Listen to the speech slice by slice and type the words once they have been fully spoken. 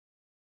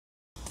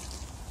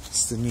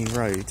It's the new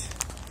road.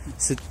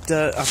 So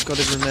dirt, I've got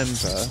to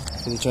remember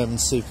for the German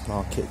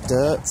supermarket,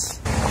 dirt,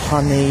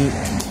 honey,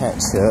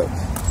 ketchup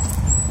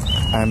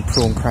and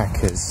prawn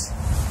crackers.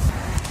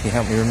 Can you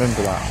help me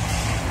remember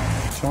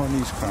that?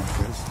 Chinese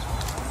crackers.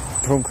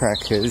 Prawn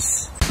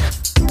crackers.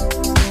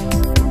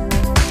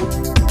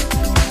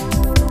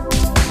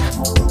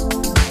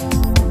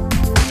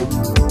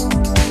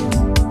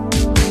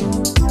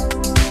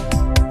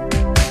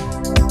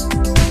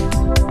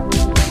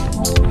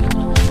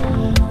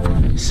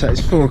 So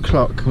it's 4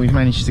 o'clock and we've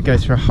managed to go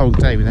through a whole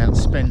day without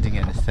spending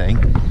anything.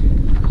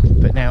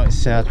 But now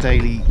it's our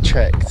daily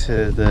trek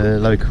to the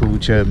local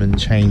German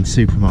chain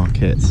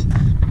supermarket.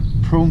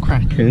 Prawn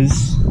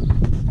crackers,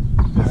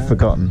 I've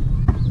forgotten.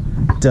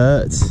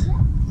 Dirt.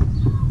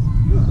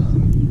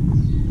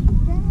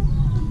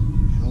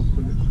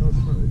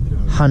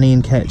 Honey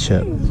and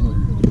ketchup.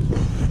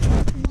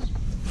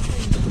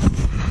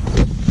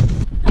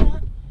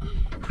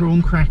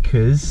 Prawn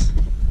crackers,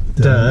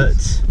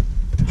 dirt,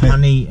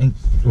 honey and...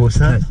 What's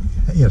that?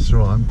 Yes,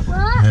 right.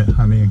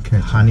 Honey and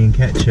ketchup. Honey and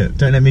ketchup.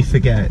 Don't let me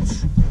forget.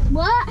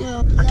 What?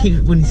 I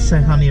keep wanting to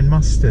say honey and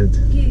mustard.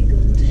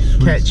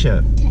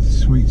 Ketchup.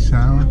 Sweet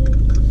sour.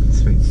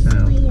 Sweet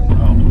sour.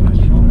 Oh,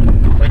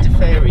 where do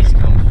fairies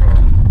come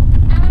from?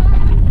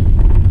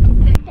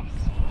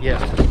 Yeah.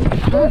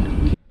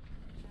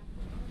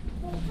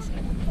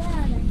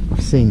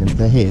 I've seen them.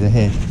 They're here. They're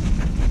here.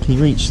 Can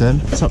you reach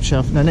them? Top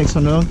shelf. No, next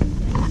one along.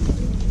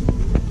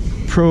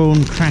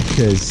 Prawn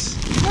crackers.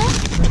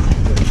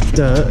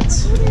 Dirt,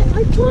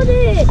 I got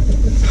it.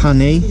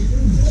 Honey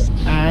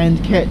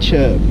and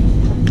ketchup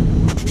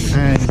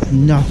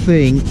and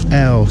nothing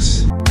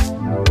else.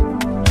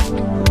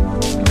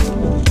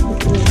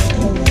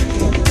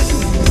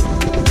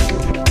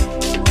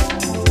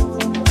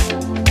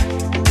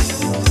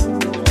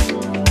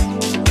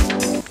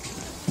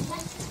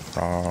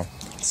 Ah,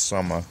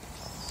 summer.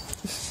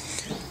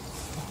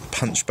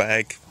 Punch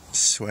bag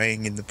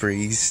swaying in the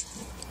breeze.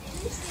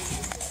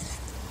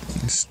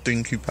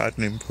 Stinky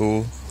paddling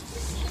pool.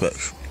 But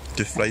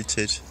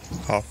deflated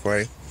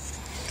halfway.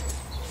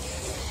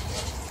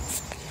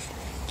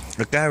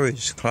 The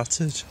garage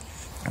cluttered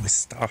with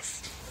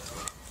stuff.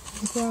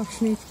 The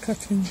grass needs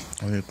cutting.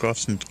 Oh, the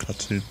grass needs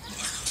cutting.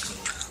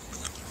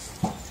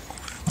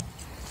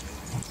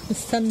 The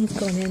sun's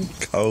gone in.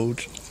 Cold.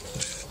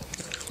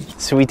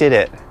 So we did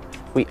it.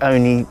 We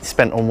only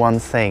spent on one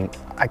thing.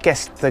 I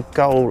guess the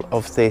goal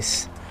of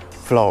this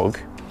vlog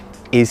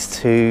is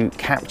to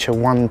capture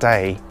one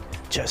day,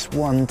 just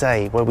one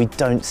day, where we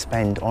don't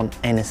spend on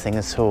anything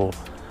at all.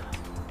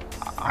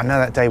 I know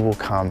that day will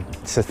come,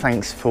 so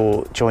thanks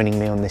for joining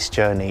me on this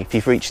journey. If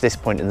you've reached this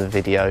point in the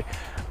video,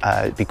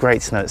 it'd be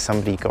great to know that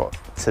somebody got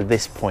to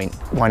this point.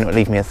 Why not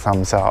leave me a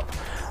thumbs up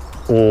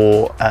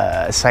or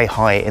say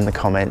hi in the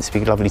comments? It'd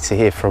be lovely to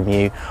hear from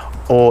you.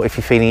 Or if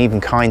you're feeling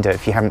even kinder,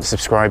 if you haven't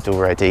subscribed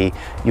already,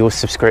 your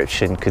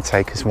subscription could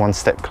take us one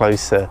step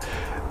closer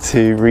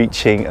to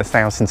reaching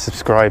 1,000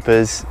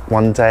 subscribers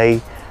one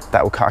day.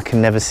 I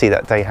can never see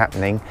that day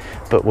happening,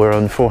 but we're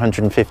on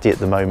 450 at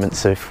the moment,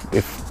 so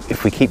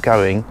if we keep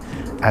going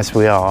as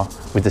we are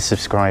with the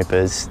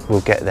subscribers,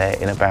 we'll get there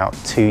in about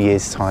 2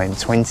 years' time.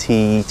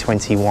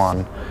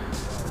 2021,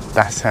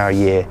 that's our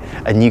year,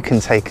 and you can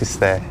take us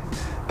there.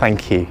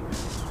 Thank you.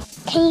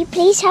 Can you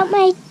please help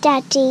my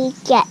daddy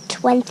get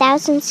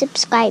 1,000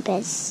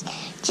 subscribers?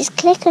 Just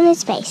click on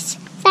his face.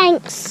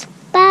 Thanks.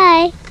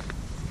 Bye.